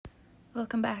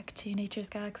Welcome back to Nature's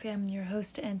Galaxy. I'm your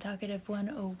host and talkative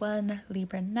 101,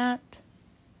 Libra Nat.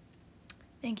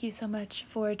 Thank you so much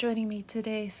for joining me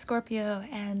today, Scorpio,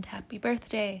 and happy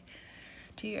birthday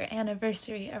to your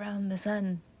anniversary around the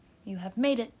sun. You have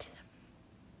made it.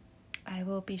 I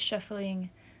will be shuffling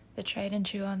the tried and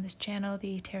true on this channel,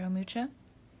 the Tarot Mucha.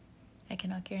 I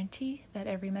cannot guarantee that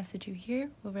every message you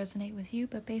hear will resonate with you,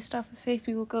 but based off of faith,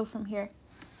 we will go from here.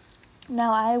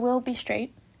 Now, I will be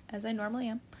straight, as I normally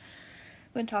am,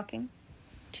 when talking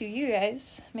to you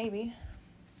guys, maybe.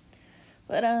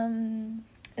 But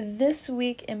this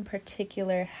week in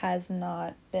particular has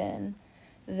not been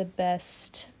the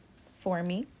best for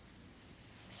me.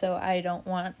 So I don't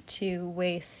want to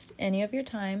waste any of your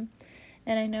time.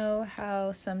 And I know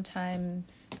how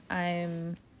sometimes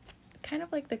I'm kind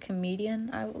of like the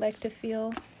comedian I would like to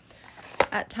feel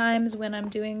at times when I'm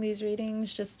doing these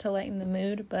readings, just to lighten the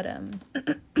mood. But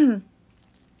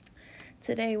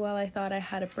today, while I thought I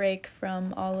had a break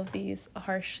from all of these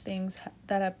harsh things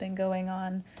that have been going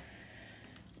on,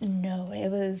 no, it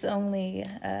was only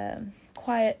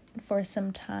quiet for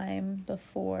some time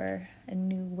before a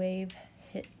new wave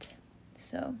hit.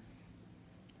 So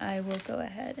I will go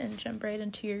ahead and jump right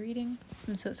into your reading.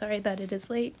 I'm so sorry that it is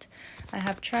late. I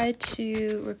have tried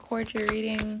to record your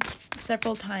reading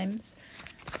several times,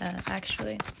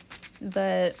 actually,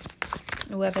 but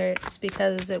whether it's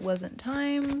because it wasn't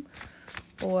time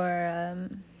or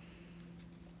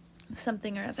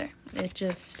something or other, it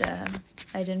just I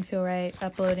didn't feel right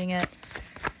uploading it,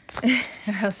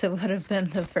 or else it would have been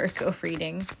the Virgo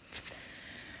reading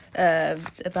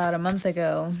about a month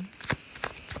ago.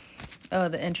 Oh,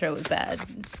 the intro was bad.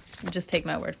 Just take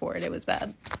my word for it, it was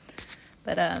bad.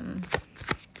 But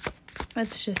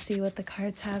let's just see what the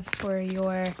cards have for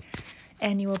your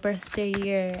annual birthday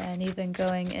year and even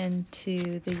going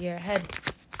into the year ahead.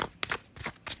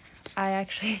 I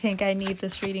actually think I need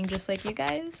this reading just like you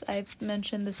guys. I've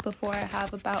mentioned this before. I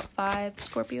have about 5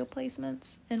 Scorpio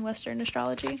placements in Western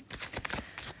astrology.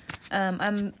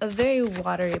 I'm a very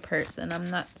watery person. I'm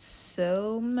not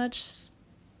so much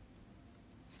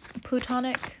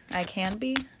Plutonic. I can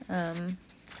be. But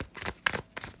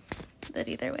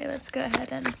either way, let's go ahead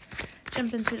and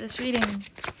jump into this reading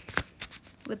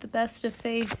with the best of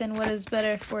faith in what is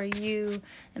better for you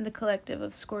and the collective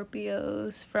of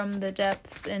Scorpios, from the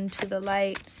depths into the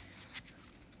light,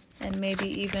 and maybe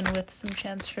even with some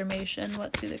transformation.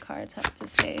 What do the cards have to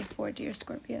say for dear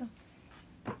Scorpio?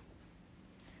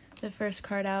 The first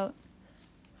card out,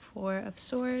 4 of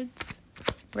Swords,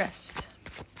 rest.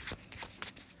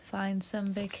 Find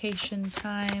some vacation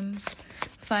time.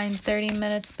 Find 30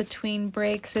 minutes between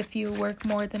breaks if you work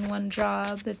more than one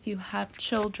job, if you have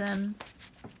children.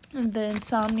 The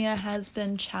insomnia has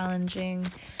been challenging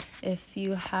if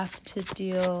you have to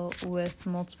deal with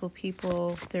multiple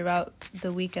people throughout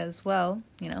the week as well.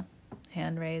 You know,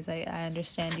 hand raise, I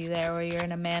understand you there, or you're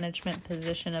in a management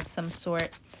position of some sort.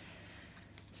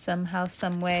 Somehow,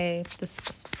 some way,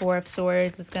 this 4 of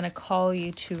Swords is going to call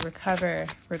you to recover,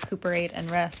 recuperate, and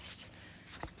rest.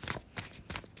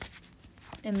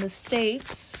 In the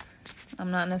States,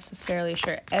 I'm not necessarily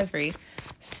sure every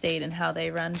state and how they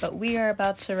run, but we are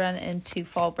about to run into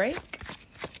fall break.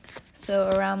 So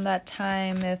around that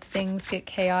time, if things get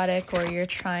chaotic or you're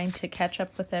trying to catch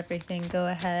up with everything, go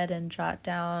ahead and jot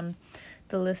down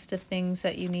the list of things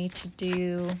that you need to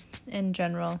do in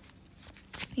general.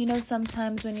 You know,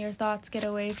 sometimes when your thoughts get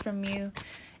away from you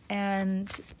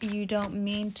and you don't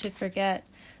mean to forget,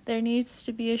 there needs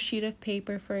to be a sheet of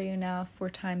paper for you now for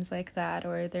times like that,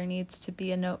 or there needs to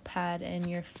be a notepad in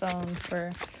your phone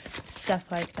for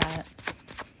stuff like that.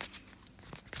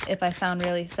 If I sound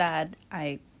really sad,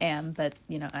 I am, but,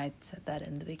 you know, I said that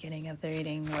in the beginning of the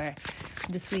reading, where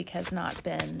this week has not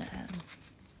been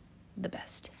the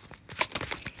best.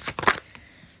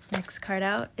 Next card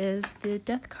out is the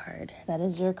Death card. That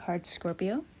is your card,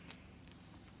 Scorpio.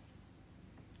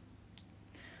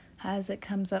 As it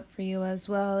comes up for you as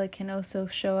well, it can also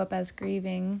show up as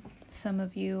grieving. Some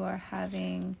of you are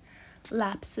having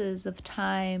lapses of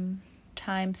time.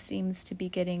 Time seems to be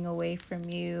getting away from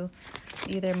you,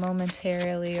 either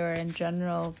momentarily or in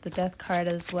general. The Death card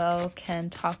as well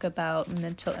can talk about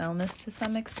mental illness to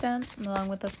some extent, along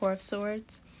with the 4 of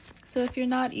Swords. So if you're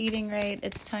not eating right,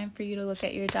 it's time for you to look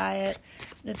at your diet.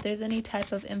 If there's any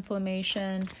type of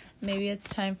inflammation, maybe it's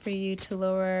time for you to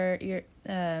lower your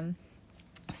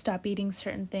stop eating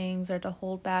certain things or to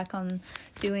hold back on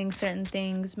doing certain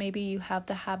things. Maybe you have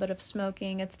the habit of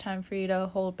smoking. It's time for you to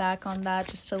hold back on that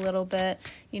just a little bit.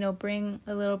 You know, bring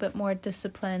a little bit more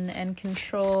discipline and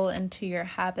control into your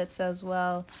habits as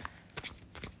well.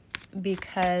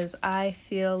 because I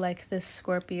feel like this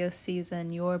Scorpio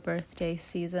season, your birthday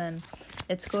season,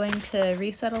 it's going to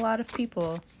reset a lot of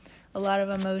people. A lot of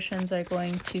emotions are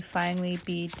going to finally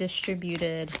be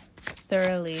distributed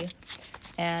thoroughly,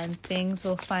 and things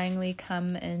will finally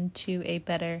come into a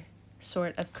better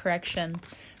sort of correction.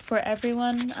 For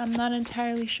everyone, I'm not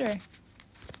entirely sure.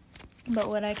 But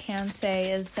what I can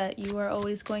say is that you are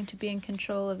always going to be in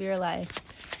control of your life.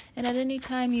 And at any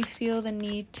time you feel the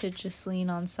need to just lean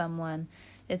on someone,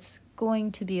 it's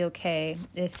going to be okay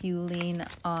if you lean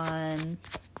on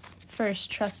first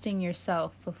trusting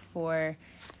yourself before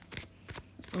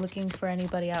looking for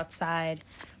anybody outside.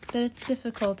 But it's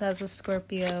difficult as a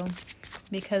Scorpio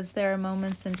because there are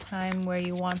moments in time where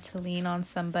you want to lean on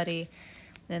somebody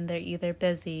and they're either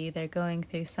busy, they're going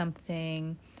through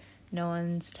something, no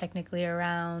one's technically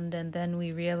around, and then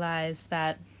we realize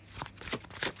that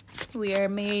we are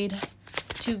made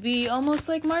to be almost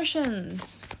like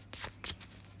Martians.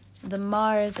 The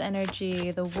Mars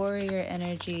energy, the warrior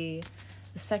energy,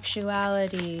 the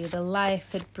sexuality, the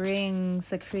life it brings,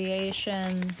 the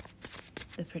creation,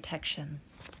 the protection.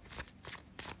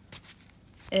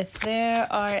 If there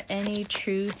are any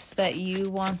truths that you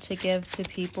want to give to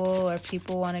people or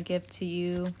people want to give to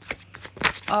you,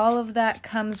 all of that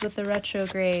comes with the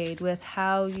retrograde, with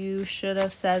how you should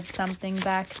have said something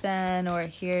back then, or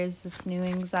here's this new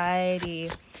anxiety,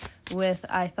 with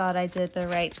I thought I did the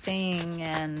right thing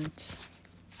and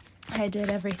I did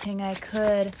everything I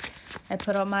could. I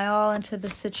put all my all into the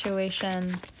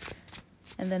situation.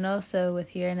 And then also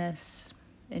with Uranus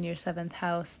in your 7th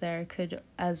house, there could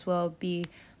as well be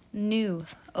new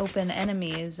open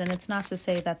enemies. And it's not to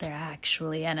say that they're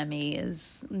actually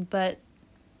enemies, but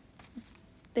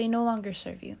they no longer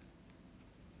serve you.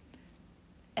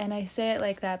 And I say it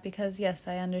like that because, yes,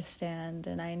 I understand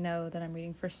and I know that I'm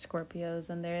reading for Scorpios,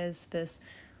 and there is this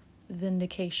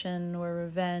vindication or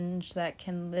revenge that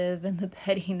can live in the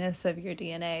pettiness of your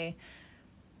DNA.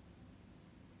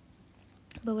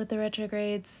 But with the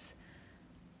retrogrades,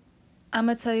 I'm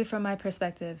going to tell you from my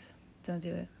perspective, don't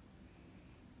do it.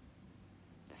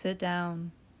 Sit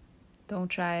down. Don't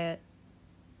try it.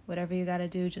 Whatever you got to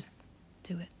do, just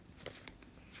do it.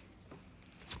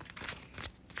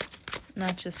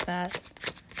 Not just that.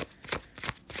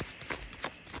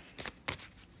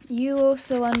 You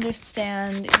also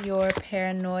understand your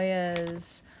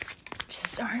paranoias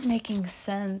just aren't making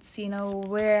sense, you know,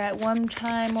 where at one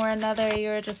time or another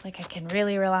you're just like, I can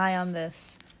really rely on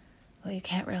this. Well, you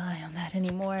can't rely on that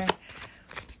anymore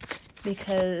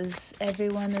because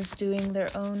everyone is doing their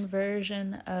own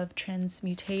version of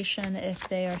transmutation if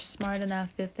they are smart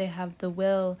enough, if they have the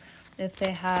will, if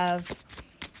they have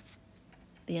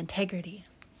the integrity.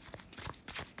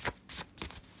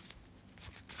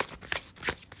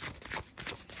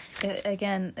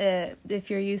 Again,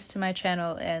 if you're used to my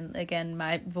channel, and again,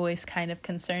 my voice kind of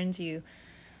concerns you,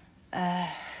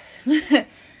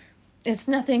 it's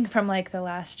nothing from like the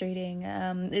last reading.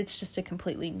 It's just a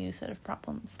completely new set of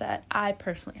problems that I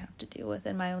personally have to deal with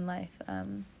in my own life.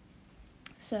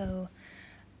 So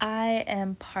I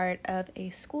am part of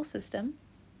a school system.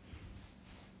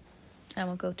 I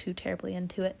won't go too terribly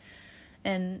into it.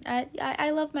 And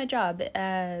I love my job.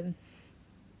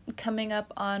 Coming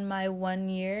up on my 1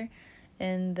 year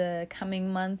in the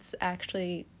coming months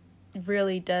actually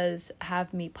really does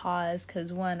have me pause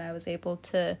because, one, I was able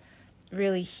to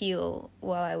really heal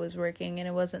while I was working, and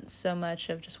it wasn't so much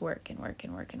of just work, you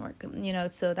know,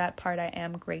 so that part I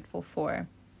am grateful for,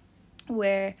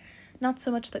 where not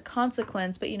so much the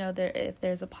consequence, but, you know, if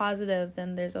there's a positive,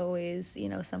 then there's always, you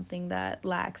know, something that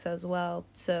lacks as well.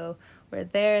 So where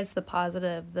there's the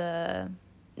positive, the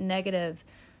negative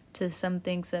to some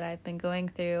things that I've been going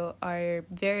through are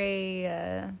very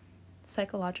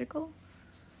psychological.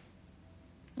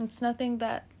 It's nothing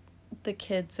that the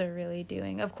kids are really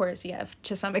doing. Of course, yeah,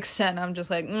 to some extent, I'm just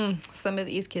like, some of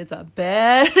these kids are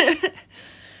bad.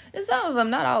 And some of them,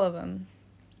 not all of them.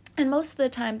 And most of the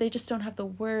time, they just don't have the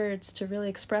words to really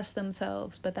express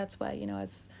themselves. But that's why, you know,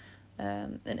 as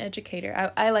an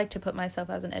educator, I like to put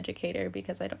myself as an educator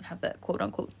because I don't have that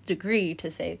quote-unquote degree to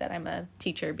say that I'm a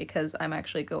teacher, because I'm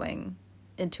actually going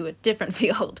into a different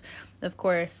field. Of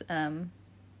course, a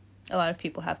lot of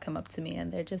people have come up to me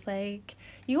and they're just like,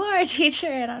 you are a teacher,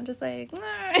 and I'm just like,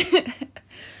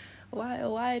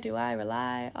 why do I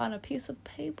rely on a piece of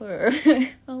paper?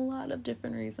 A lot of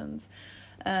different reasons.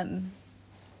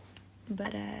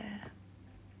 But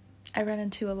I run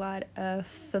into a lot of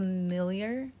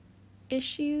familiar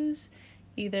issues,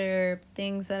 either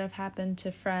things that have happened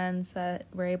to friends that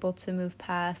we're able to move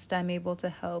past. I'm able to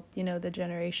help, you know, the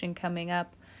generation coming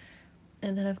up.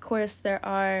 And then, of course, there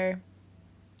are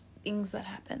things that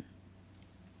happen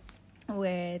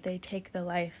where they take the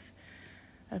life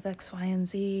of X, Y, and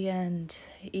Z, and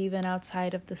even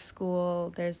outside of the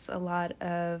school, there's a lot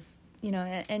of,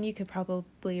 and you could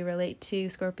probably relate to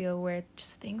Scorpio, where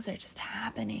just things are just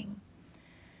happening.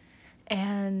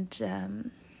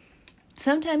 And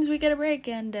sometimes we get a break,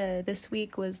 and this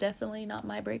week was definitely not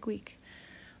my break week.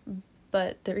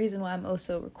 But the reason why I'm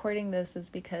also recording this is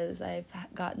because I've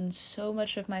gotten so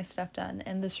much of my stuff done,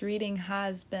 and this reading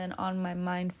has been on my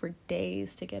mind for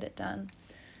days to get it done.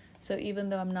 So even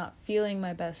though I'm not feeling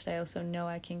my best, I also know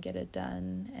I can get it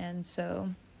done. And so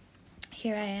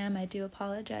here I am. I do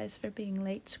apologize for being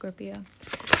late, Scorpio.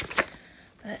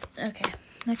 But okay,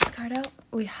 next card out,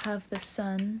 we have the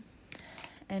Sun,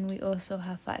 and we also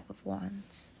have Five of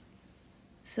Wands.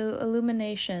 So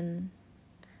illumination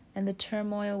and the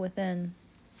turmoil within.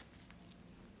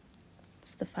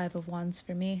 It's the Five of Wands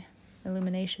for me.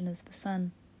 Illumination is the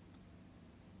Sun.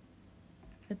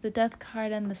 With the Death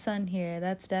card and the Sun here,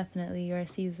 that's definitely your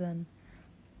season.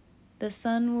 The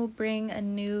Sun will bring a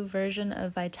new version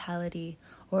of vitality,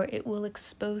 or it will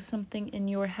expose something in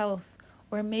your health,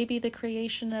 or maybe the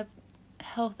creation of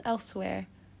health elsewhere.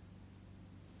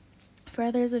 For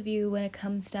others of you, when it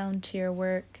comes down to your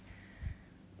work,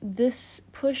 this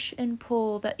push and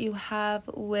pull that you have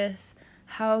with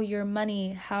how your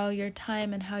money, how your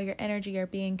time, and how your energy are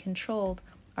being controlled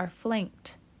are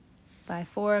flanked by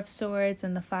Four of Swords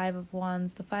and the Five of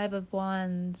Wands. The Five of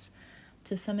Wands,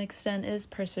 to some extent, is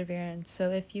perseverance.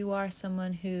 So if you are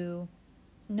someone who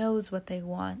knows what they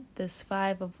want, this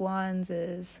Five of Wands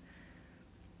is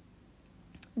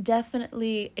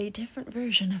definitely a different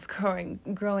version of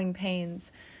growing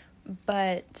pains.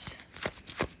 But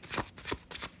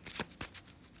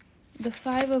the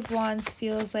Five of Wands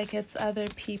feels like it's other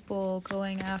people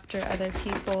going after other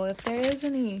people. If there is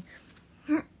any,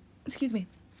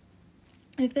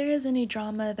 if there is any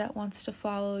drama that wants to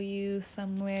follow you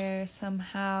somewhere,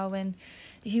 somehow, and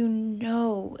you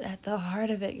know at the heart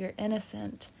of it you're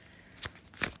innocent,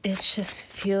 it just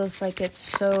feels like it's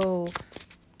so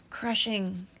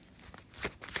crushing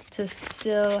to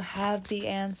still have the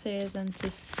answers and to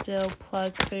still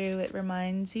plug through. It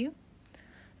reminds you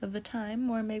of a time,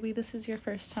 or maybe this is your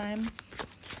first time,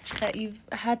 that you've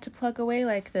had to plug away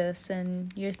like this,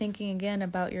 and you're thinking again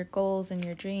about your goals and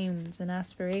your dreams and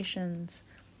aspirations.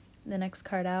 The next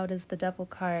card out is the Devil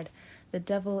card, the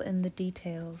Devil in the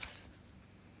details.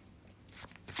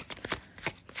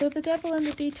 So the Devil in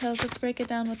the details, let's break it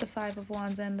down with the Five of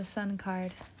Wands and the Sun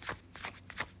card.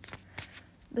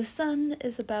 The Sun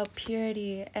is about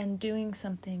purity and doing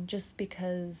something just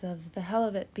because of the hell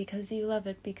of it, because you love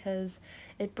it, because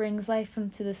it brings life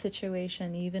into the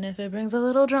situation, even if it brings a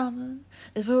little drama,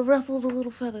 if it ruffles a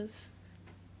little feathers.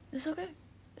 It's okay.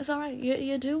 It's all right.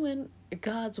 You're doing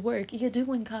God's work. You're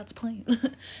doing God's plan.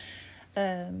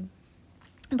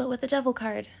 But with the Devil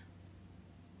card,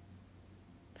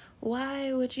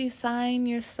 why would you sign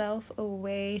yourself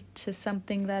away to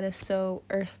something that is so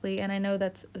earthly? And I know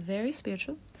that's very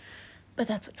spiritual, but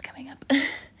that's what's coming up.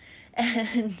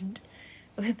 And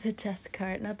with the Death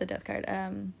card, not the Death card,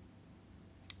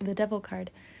 the Devil card,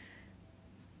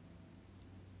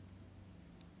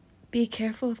 be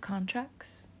careful of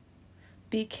contracts.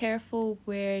 Be careful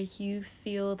where you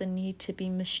feel the need to be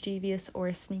mischievous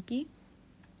or sneaky.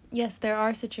 Yes, there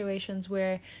are situations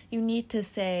where you need to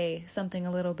say something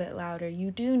a little bit louder. You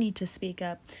do need to speak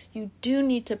up. You do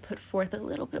need to put forth a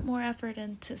little bit more effort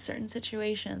into certain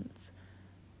situations.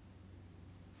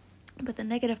 But the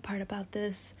negative part about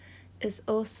this is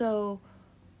also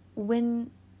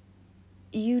when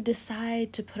you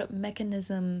decide to put up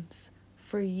mechanisms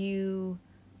for you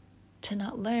to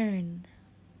not learn.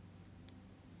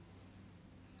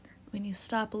 When you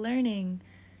stop learning,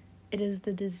 it is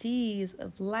the disease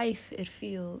of life, it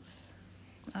feels.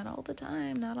 Not all the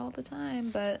time,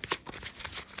 but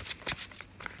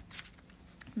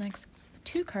next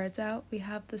two cards out, we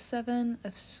have the Seven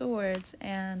of Swords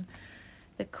and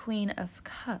the Queen of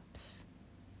Cups.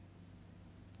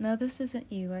 Now, this isn't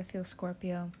you, I feel,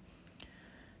 Scorpio.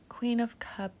 Queen of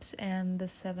Cups and the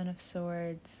Seven of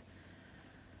Swords.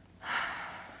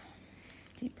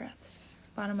 Deep breaths.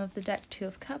 Bottom of the deck, Two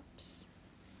of Cups.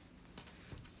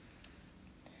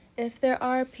 If there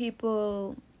are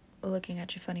people looking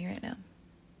at you funny right now,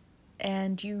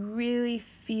 and you really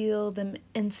feel them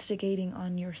instigating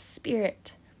on your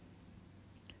spirit,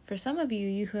 for some of you,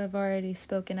 you have already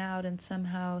spoken out, and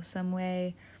somehow, some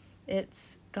way,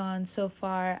 it's gone so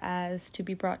far as to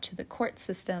be brought to the court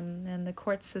system, and the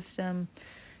court system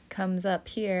comes up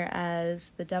here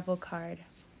as the Devil card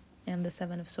and the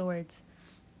Seven of Swords.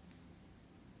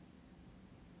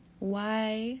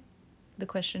 Why, the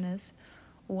question is,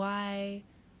 why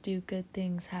do good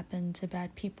things happen to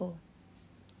bad people?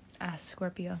 Asked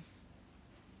Scorpio.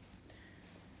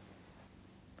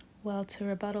 Well, to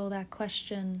rebuttal that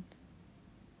question,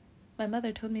 my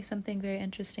mother told me something very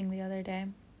interesting the other day.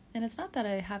 And it's not that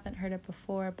I haven't heard it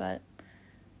before, but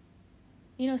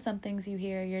you know, some things you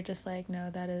hear, you're just like,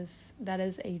 no, that is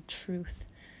a truth.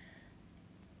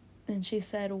 And she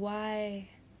said, why,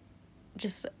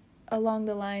 just along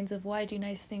the lines of why do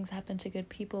nice things happen to good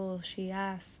people, she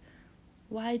asks,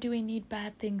 why do we need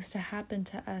bad things to happen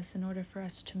to us in order for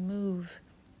us to move,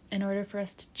 in order for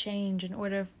us to change, in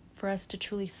order for us to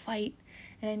truly fight?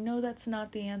 And I know that's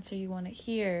not the answer you want to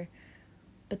hear,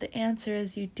 but the answer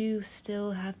is you do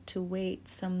still have to wait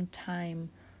some time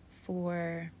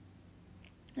for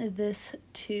this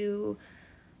to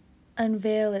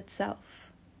unveil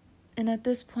itself. And at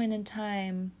this point in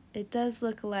time, it does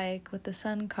look like, with the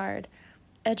Sun card,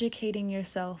 educating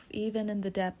yourself even in the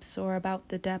depths or about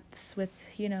the depths with,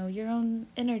 your own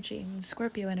energy,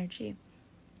 Scorpio energy.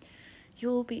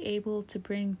 You'll be able to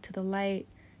bring to the light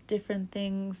different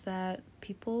things that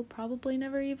people probably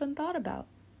never even thought about.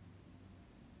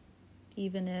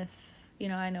 Even if,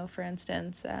 I know, for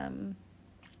instance,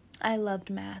 I loved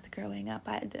math growing up,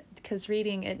 because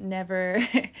reading, it never,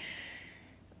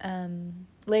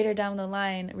 later down the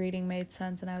line, reading made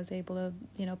sense and I was able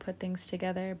to, put things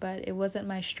together, but it wasn't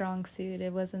my strong suit.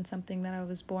 It wasn't something that I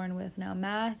was born with. Now,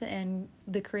 math and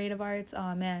the creative arts,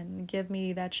 oh man, give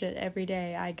me that shit every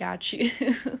day. I got you.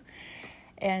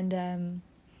 And,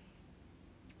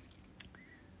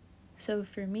 so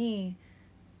for me,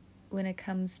 when it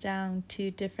comes down to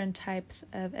different types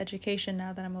of education,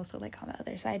 now that I'm also like on the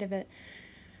other side of it,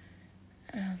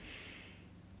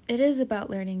 it is about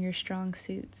learning your strong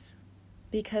suits,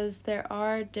 because there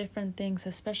are different things,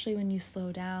 especially when you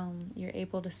slow down, you're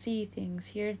able to see things,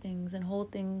 hear things, and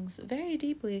hold things very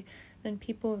deeply than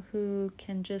people who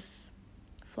can just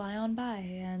fly on by.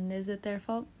 And is it their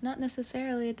fault? Not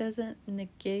necessarily. It doesn't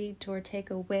negate or take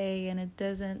away, and it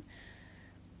doesn't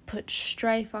put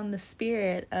strife on the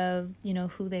spirit of,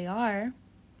 who they are,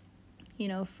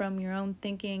 from your own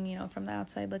thinking, from the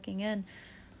outside looking in.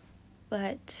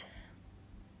 But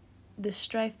the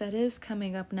strife that is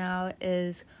coming up now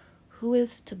is, who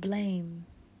is to blame?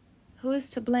 Who is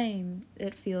to blame,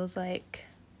 it feels like.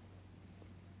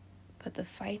 But the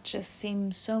fight just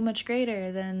seems so much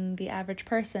greater than the average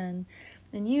person.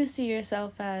 And you see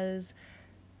yourself as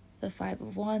the Five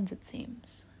of Wands, it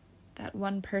seems. That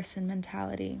one person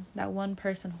mentality, that one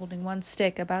person holding one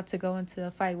stick about to go into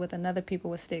a fight with another people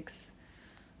with sticks.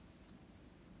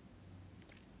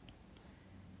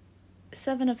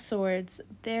 Seven of Swords,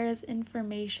 there is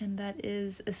information that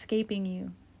is escaping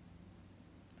you.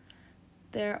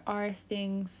 There are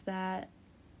things that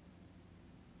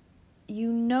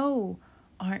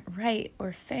aren't right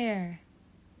or fair.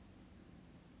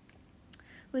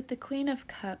 With the Queen of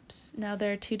Cups, now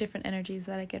there are two different energies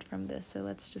that I get from this, so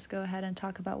let's just go ahead and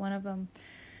talk about one of them.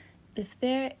 If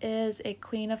there is a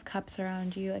Queen of Cups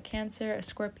around you, a Cancer, a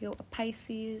Scorpio, a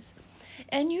Pisces,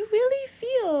 and you really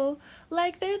feel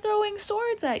like they're throwing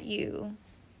swords at you,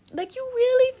 like you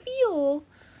really feel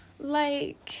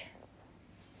like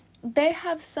they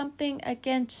have something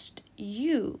against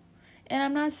you, and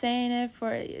I'm not saying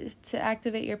it to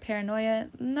activate your paranoia,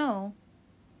 no.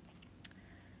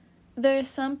 There are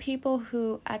some people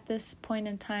who at this point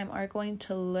in time are going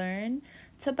to learn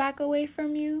to back away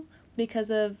from you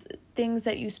because of things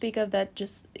that you speak of that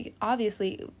just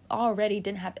obviously already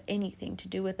didn't have anything to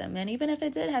do with them. And even if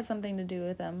it did have something to do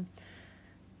with them,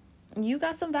 you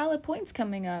got some valid points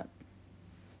coming up.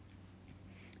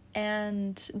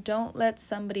 And don't let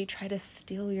somebody try to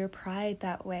steal your pride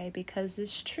that way, because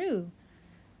it's true.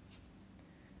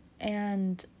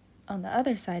 And on the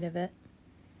other side of it,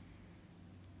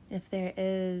 if there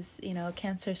is,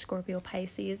 Cancer, Scorpio,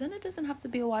 Pisces, and it doesn't have to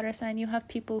be a water sign, you have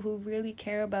people who really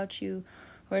care about you,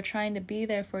 who are trying to be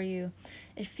there for you.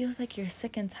 It feels like you're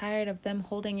sick and tired of them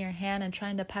holding your hand and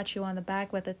trying to pat you on the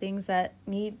back with the things that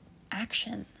need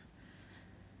action.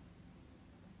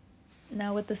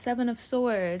 Now with the Seven of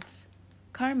Swords,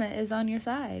 karma is on your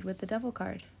side with the Devil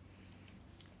card.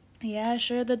 Yeah,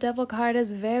 sure, the Devil card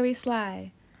is very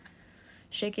sly.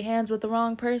 Shake your hands with the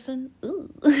wrong person.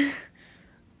 Ooh.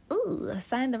 Ooh,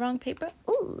 signed the wrong paper.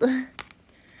 Ooh.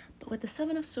 But with the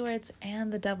Seven of Swords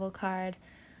and the Devil card,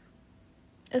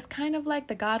 it's kind of like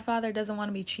the Godfather doesn't want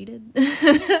to be cheated.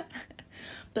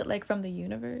 But like from the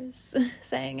universe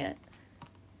saying it.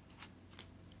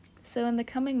 So in the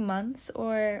coming months,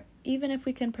 or even if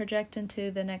we can project into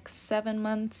the next 7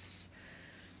 months,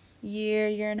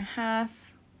 year and a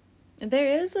half,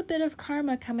 there is a bit of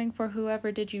karma coming for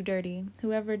whoever did you dirty,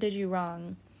 whoever did you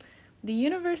wrong. The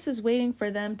universe is waiting for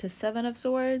them to Seven of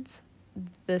Swords,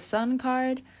 the Sun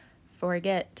card,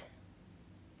 forget.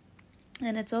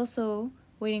 And it's also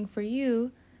waiting for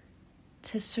you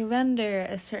to surrender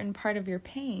a certain part of your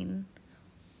pain.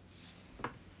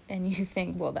 And you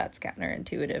think, well, that's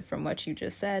counterintuitive from what you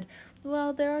just said.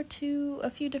 Well, there are a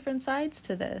few different sides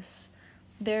to this.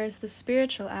 There's the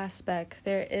spiritual aspect.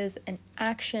 There is an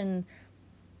action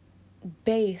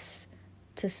base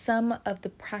to some of the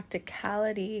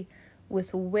practicality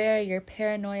with where your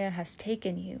paranoia has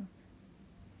taken you.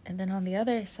 And then on the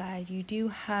other side, you do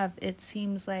have, it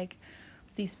seems like,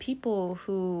 these people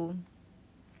who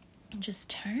just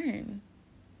turn.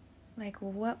 Like,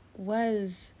 what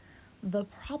was the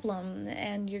problem?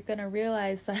 And you're going to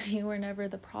realize that you were never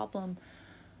the problem.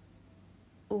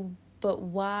 But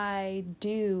why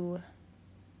do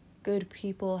good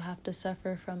people have to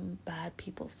suffer from bad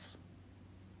people's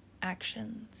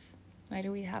actions? Why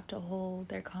do we have to hold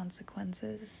their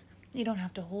consequences? You don't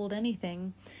have to hold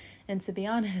anything. And to be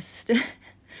honest,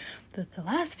 the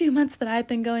last few months that I've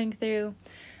been going through,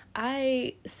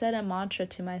 I said a mantra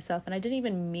to myself, and I didn't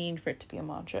even mean for it to be a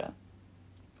mantra.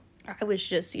 I was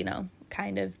just,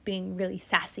 kind of being really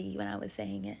sassy when I was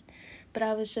saying it. But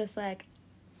I was just like,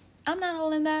 I'm not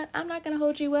holding that. I'm not going to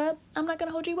hold you up. I'm not going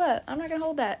to hold you up. I'm not going to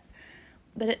hold that.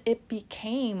 But it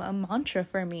became a mantra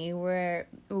for me, where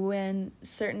when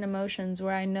certain emotions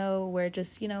where I know where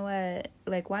just, that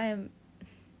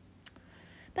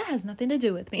has nothing to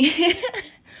do with me.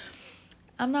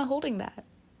 I'm not holding that.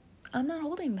 I'm not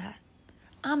holding that.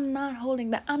 I'm not holding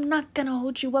that. I'm not going to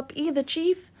hold you up either,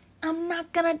 Chief. I'm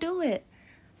not going to do it.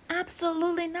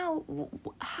 Absolutely no.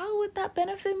 How would that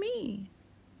benefit me?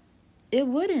 It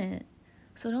wouldn't.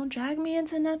 So don't drag me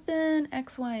into nothing,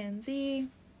 X, Y, and Z.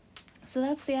 So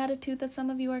that's the attitude that some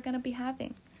of you are going to be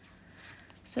having.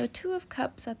 So 2 of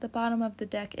Cups at the bottom of the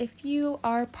deck. If you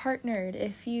are partnered,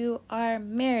 if you are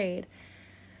married,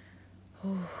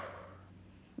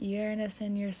 Uranus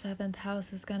in your 7th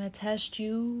house is going to test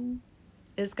you.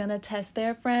 It's going to test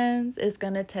their friends. It's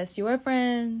going to test your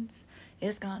friends.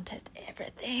 It's going to test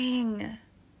everything.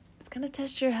 It's going to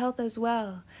test your health as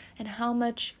well. And how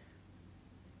much,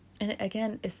 and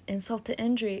again, it's insult to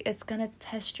injury. It's going to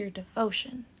test your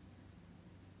devotion.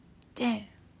 Damn.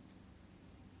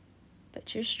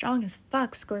 But you're strong as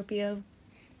fuck, Scorpio.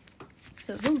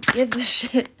 So who gives a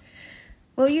shit?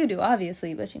 Well, you do,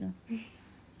 obviously, but you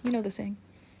know the saying.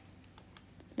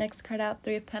 Next card out,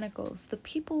 3 of Pentacles. The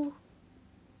people,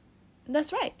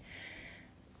 that's right.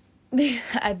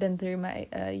 I've been through my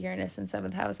Uranus in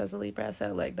 7th house as a Libra,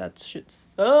 so that shit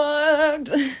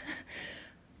sucked.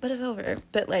 But it's over.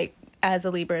 But as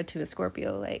a Libra to a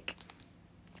Scorpio,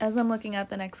 as I'm looking at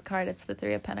the next card, it's the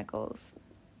 3 of Pentacles.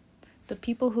 The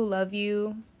people who love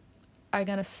you are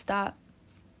gonna stop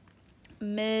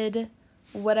mid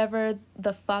whatever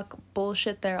the fuck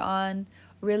bullshit they're on,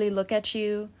 really look at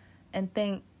you and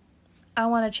think, I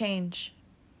want to change.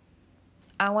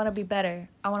 I want to be better.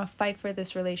 I want to fight for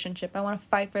this relationship. I want to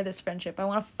fight for this friendship. I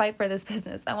want to fight for this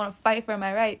business. I want to fight for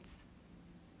my rights.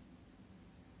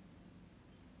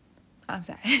 I'm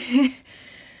sorry.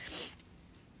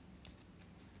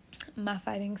 My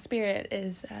fighting spirit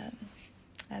is,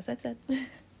 as I've said,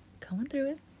 going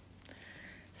through it.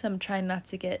 So I'm trying not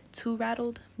to get too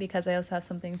rattled, because I also have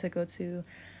something to go to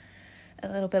a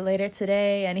little bit later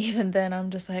today. And even then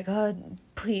I'm just like, oh,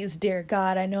 please, dear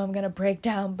God, I know I'm going to break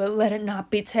down, but let it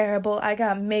not be terrible. I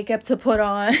got makeup to put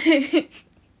on.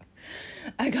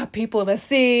 I got people to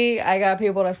see. I got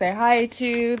people to say hi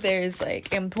to. There's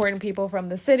important people from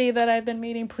the city that I've been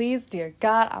meeting. Please, dear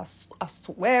God, I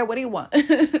swear, what do you want?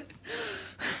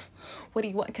 What do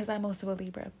you want? Because I'm also a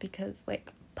Libra. Because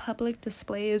public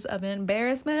displays of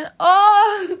embarrassment.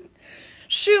 Oh,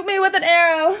 shoot me with an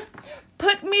arrow.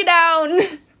 Put me down.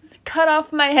 Cut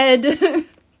off my head.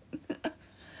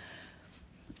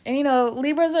 And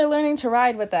Libras are learning to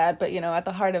ride with that. But at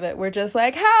the heart of it, we're just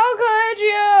like, how could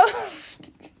you?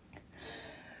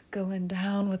 Going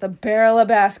down with a barrel of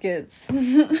baskets.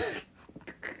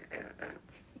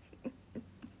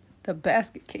 The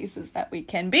basket cases that we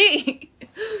can be.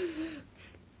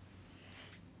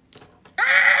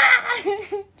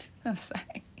 I'm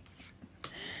sorry.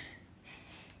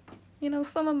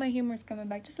 Some of my humor is coming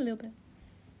back just a little bit.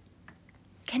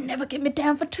 Can never get me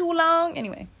down for too long.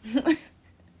 Anyway.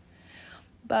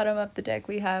 Bottom of the deck,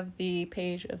 we have the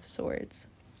Page of Swords.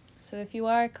 So if you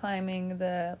are climbing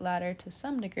the ladder to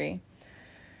some degree,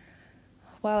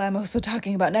 while I'm also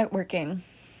talking about networking,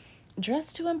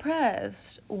 dress to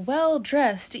impress, well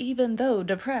dressed even though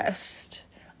depressed.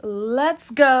 Let's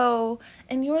go.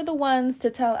 And you're the ones to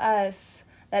tell us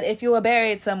that if you were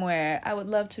buried somewhere, I would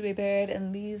love to be buried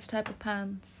in these type of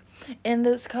pants. In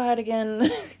this cardigan.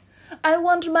 I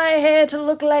want my hair to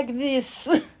look like this.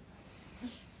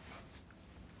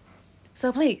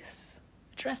 So please,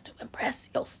 dress to impress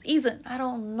your season. I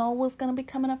don't know what's going to be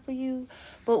coming up for you,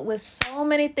 but with so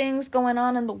many things going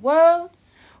on in the world,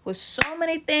 with so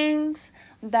many things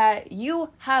that you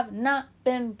have not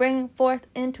been bringing forth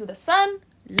into the sun,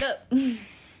 look.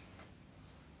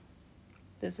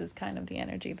 This is kind of the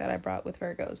energy that I brought with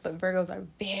Virgos, but Virgos are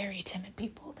very timid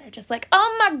people. They're just like,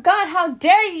 oh my God, how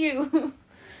dare you?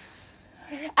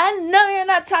 I know you're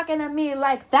not talking to me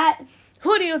like that.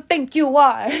 Who do you think you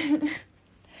are?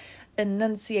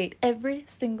 Enunciate every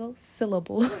single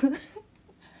syllable.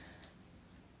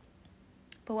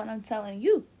 But what I'm telling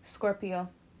you, Scorpio,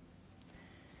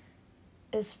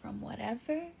 is from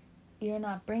whatever you're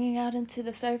not bringing out into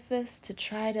the surface to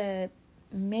try to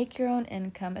make your own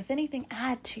income. If anything,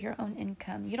 add to your own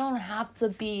income. You don't have to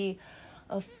be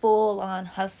a full-on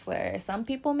hustler. Some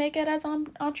people make it as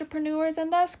entrepreneurs,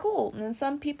 and that's cool. And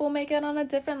some people make it on a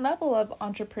different level of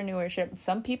entrepreneurship.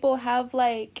 Some people have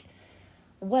they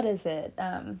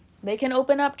can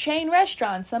open up chain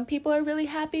restaurants. Some people are really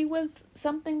happy with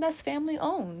something that's family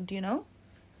owned,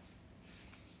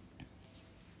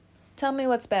 Tell me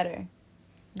what's better,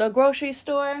 the grocery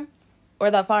store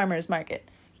or the farmer's market?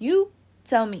 You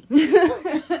tell me.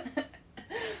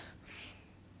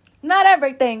 Not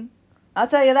everything. I'll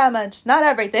tell you that much. Not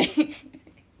everything.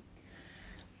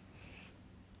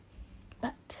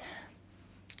 But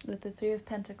with the Three of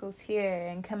Pentacles here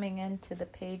and coming into the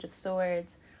Page of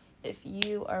Swords, if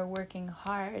you are working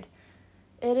hard,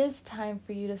 it is time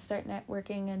for you to start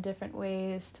networking in different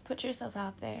ways, to put yourself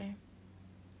out there.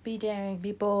 Be daring,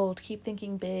 be bold, keep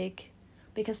thinking big.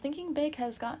 Because thinking big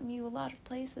has gotten you a lot of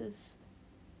places.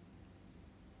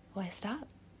 Why stop?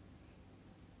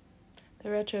 The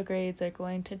retrogrades are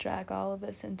going to drag all of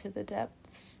us into the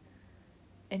depths.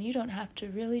 And you don't have to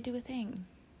really do a thing.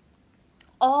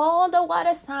 All the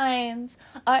water signs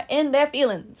are in their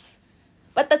feelings.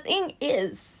 But the thing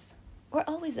is, we're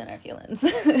always in our feelings.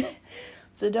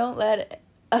 So don't let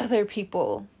other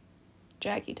people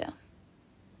drag you down.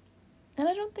 And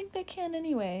I don't think they can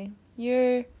anyway.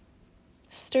 Your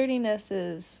sturdiness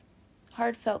is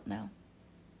heartfelt now.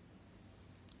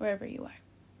 Wherever you are.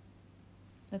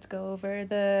 Let's go over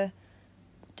the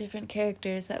different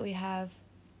characters that we have.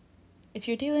 If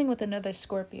you're dealing with another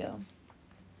Scorpio,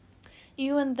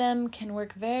 you and them can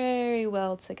work very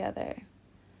well together.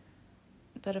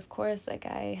 But of course, like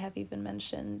I have even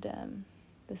mentioned,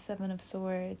 the Seven of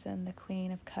Swords and the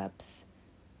Queen of Cups,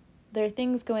 there are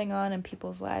things going on in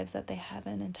people's lives that they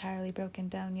haven't entirely broken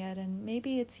down yet, and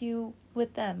maybe it's you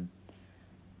with them.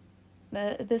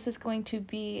 This is going to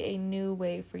be a new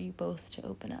way for you both to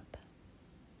open up.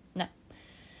 Now,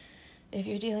 if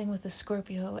you're dealing with a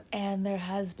Scorpio and there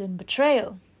has been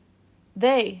betrayal,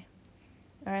 they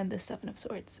are in the Seven of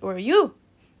Swords, or you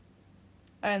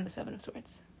are in the Seven of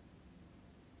Swords.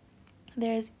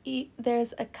 There's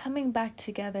a coming back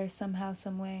together somehow,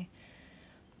 some way.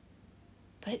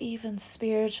 But even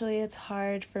spiritually, it's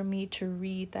hard for me to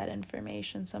read that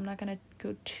information, so I'm not going to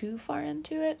go too far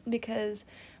into it, because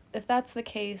if that's the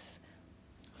case,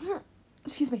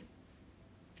 excuse me,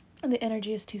 the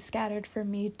energy is too scattered for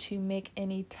me to make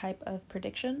any type of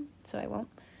prediction, so I won't,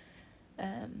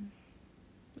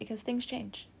 because things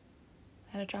change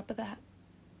at a drop of the hat,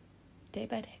 day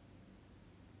by day.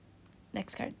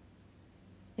 Next card.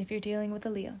 If you're dealing with a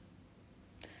Leo.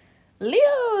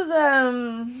 Leo's,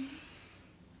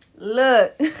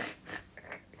 look.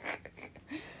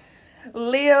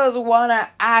 Leos want to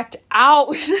act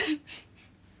out.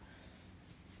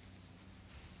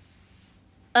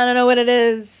 I don't know what it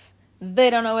is. They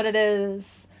don't know what it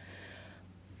is.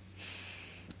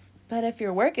 But if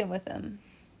you're working with them,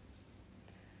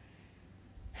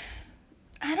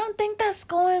 I don't think that's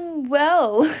going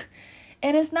well.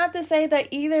 And it's not to say that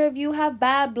either of you have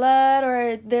bad blood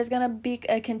or there's going to be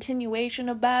a continuation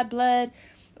of bad blood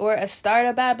or a start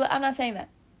of bad blood. I'm not saying that.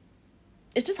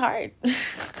 It's just hard.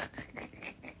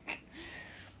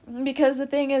 Because the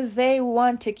thing is, they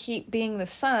want to keep being the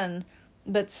sun,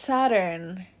 but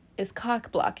Saturn is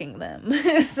cock blocking them.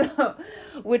 So,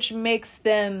 which makes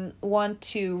them want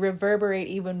to reverberate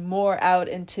even more out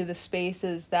into the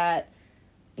spaces that,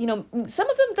 some of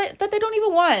them that they don't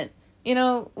even want.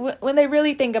 When they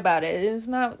really think about it, it's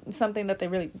not something that they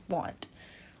really want.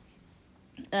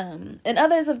 And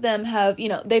others of them have,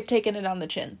 they've taken it on the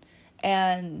chin.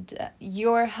 And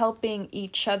you're helping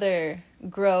each other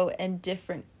grow in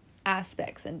different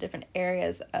aspects and different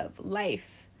areas of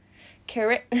life.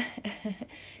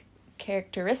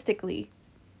 Characteristically,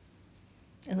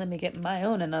 And let me get my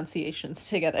own enunciations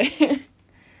together.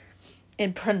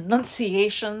 In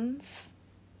pronunciations.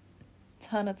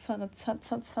 Ton.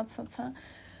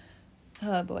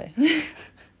 Oh boy.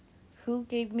 Who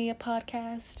gave me a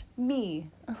podcast? Me.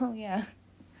 Oh yeah.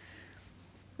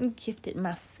 Gifted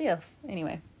myself.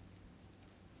 Anyway.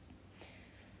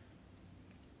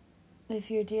 If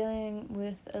you're dealing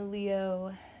with a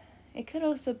Leo, it could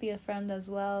also be a friend as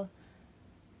well.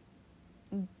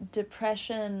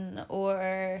 Depression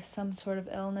or some sort of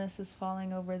illness is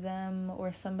falling over them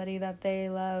or somebody that they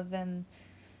love, and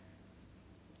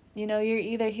you're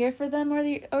either here for them or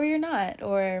you're not.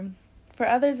 Or for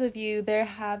others of you, there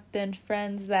have been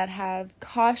friends that have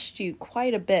cost you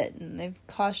quite a bit, and they've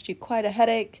cost you quite a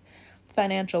headache,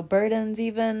 financial burdens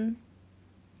even.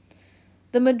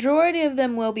 The majority of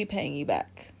them will be paying you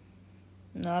back.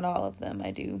 Not all of them,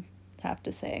 I do have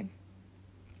to say.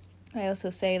 I also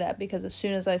say that because as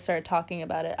soon as I start talking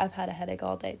about it, I've had a headache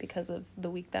all day because of the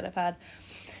week that I've had.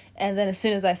 And then as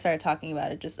soon as I started talking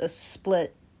about it, just a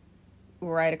split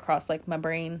right across like my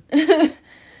brain. I'm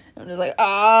just like,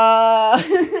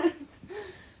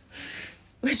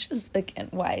 which is, again,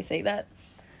 why I say that.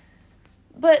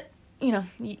 But,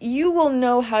 you will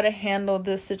know how to handle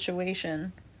this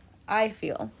situation, I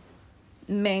feel.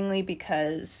 Mainly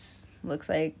because looks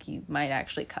like you might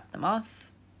actually cut them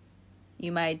off.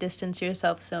 You might distance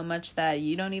yourself so much that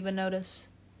you don't even notice.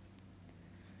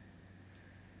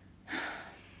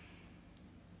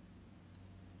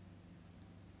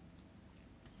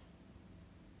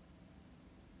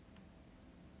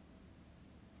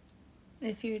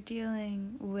 If you're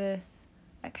dealing with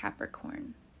a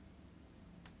Capricorn.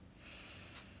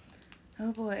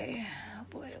 Oh boy.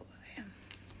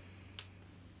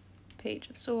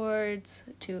 Page of Swords,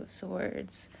 Two of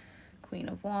Swords, Queen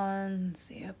of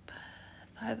Wands, yep.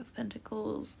 Five of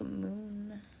Pentacles, the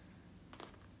Moon.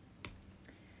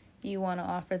 You want to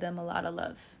offer them a lot of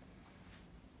love.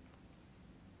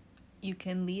 You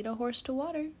can lead a horse to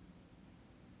water.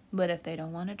 But if they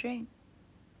don't want to drink,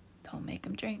 don't make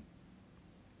them drink.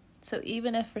 So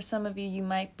even if for some of you, you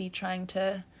might be trying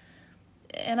to,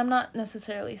 and I'm not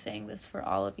necessarily saying this for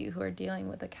all of you who are dealing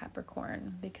with a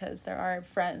Capricorn, because there are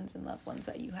friends and loved ones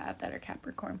that you have that are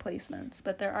Capricorn placements,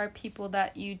 but there are people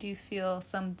that you do feel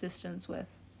some distance with,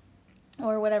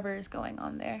 or whatever is going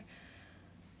on there.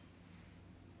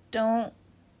 Don't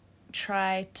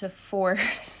try to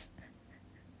force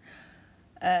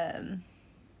a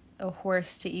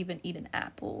horse to even eat an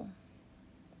apple,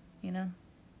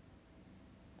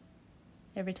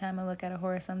 Every time I look at a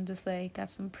horse, I'm just like, got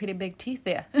some pretty big teeth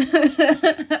there.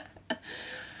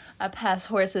 I pass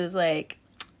horses like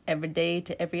every day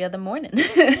to every other morning.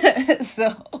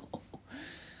 So,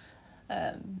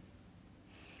 I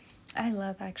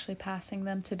love actually passing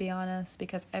them, to be honest,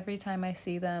 because every time I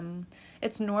see them,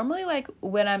 it's normally like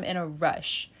when I'm in a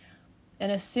rush. And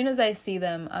as soon as I see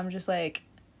them, I'm just like,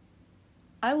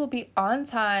 I will be on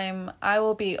time. I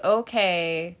will be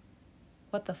okay.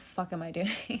 What the fuck am I doing?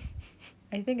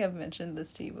 I think I've mentioned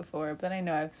this to you before, but I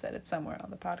know I've said it somewhere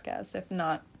on the podcast, if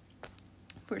not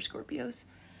for Scorpios.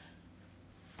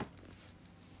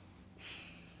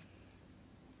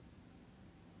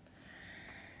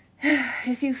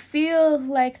 If you feel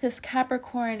like this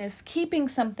Capricorn is keeping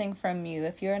something from you,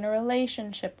 if you're in a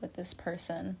relationship with this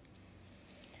person,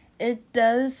 it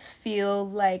does feel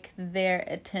like their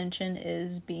attention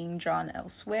is being drawn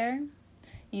elsewhere.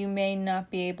 You may not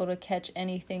be able to catch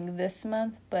anything this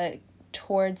month, but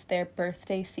towards their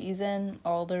birthday season,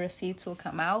 all the receipts will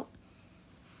come out.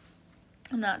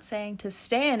 I'm not saying to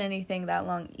stay in anything that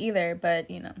long either, but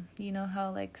you know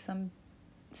how like some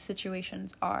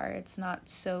situations are. It's not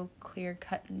so clear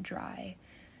cut and dry.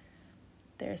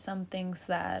 There are some things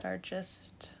that are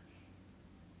just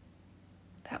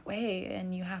that way,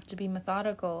 and you have to be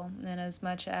methodical. And as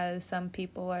much as some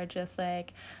people are just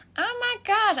like, oh my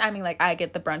gosh, I mean, like, I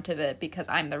get the brunt of it because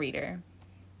I'm the reader.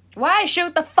 Why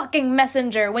shoot the fucking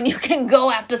messenger when you can go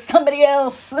after somebody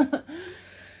else?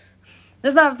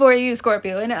 That's not for you,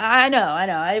 Scorpio. And I know.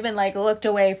 I even like looked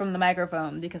away from the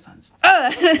microphone because I'm just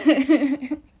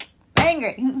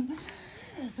angry.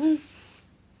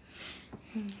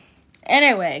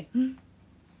 Anyway,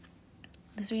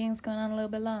 this reading's going on a little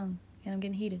bit long, and I'm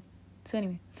getting heated. So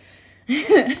anyway,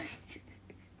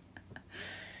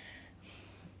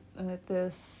 with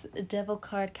this Devil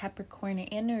card, Capricorn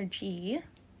energy,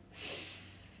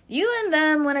 you and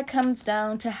them, when it comes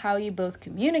down to how you both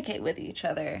communicate with each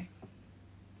other,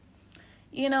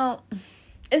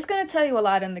 it's going to tell you a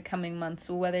lot in the coming months,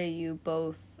 whether you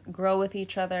both grow with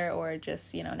each other or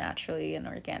just, naturally and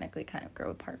organically kind of grow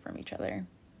apart from each other.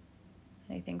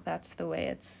 And I think that's the way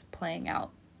it's playing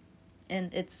out in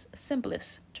its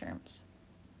simplest terms.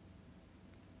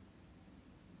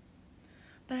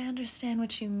 But I understand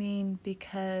what you mean,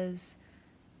 because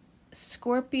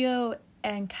Scorpio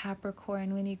and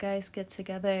Capricorn, when you guys get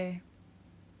together,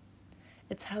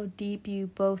 it's how deep you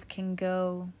both can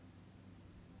go.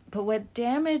 But what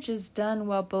damage is done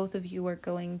while both of you are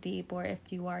going deep, or if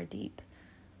you are deep,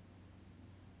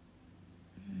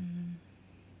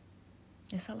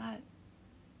 it's a lot.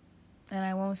 And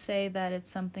I won't say that it's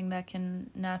something that can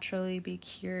naturally be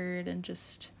cured in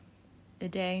just a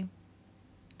day,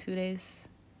 2 days,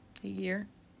 a year.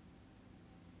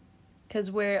 Because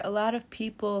where a lot of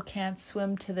people can't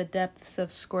swim to the depths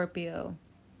of Scorpio,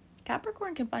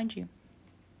 Capricorn can find you.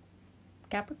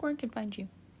 Capricorn can find you.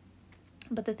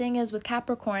 But the thing is with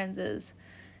Capricorns is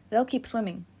they'll keep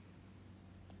swimming.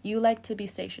 You like to be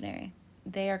stationary.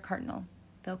 They are cardinal.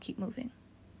 They'll keep moving.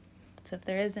 So if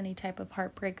there is any type of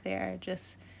heartbreak there,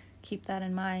 just keep that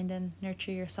in mind and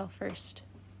nurture yourself first.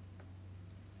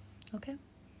 Okay?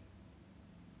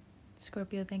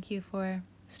 Scorpio, thank you for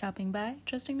stopping by,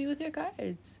 trusting me with your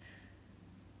cards,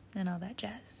 and all that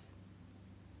jazz.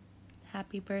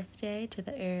 Happy birthday to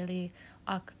the early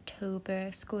October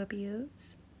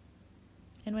Scorpios.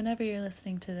 And whenever you're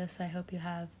listening to this, I hope you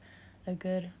have a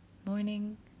good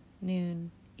morning,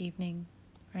 noon, evening,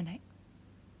 or night.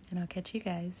 And I'll catch you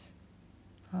guys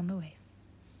on the wave.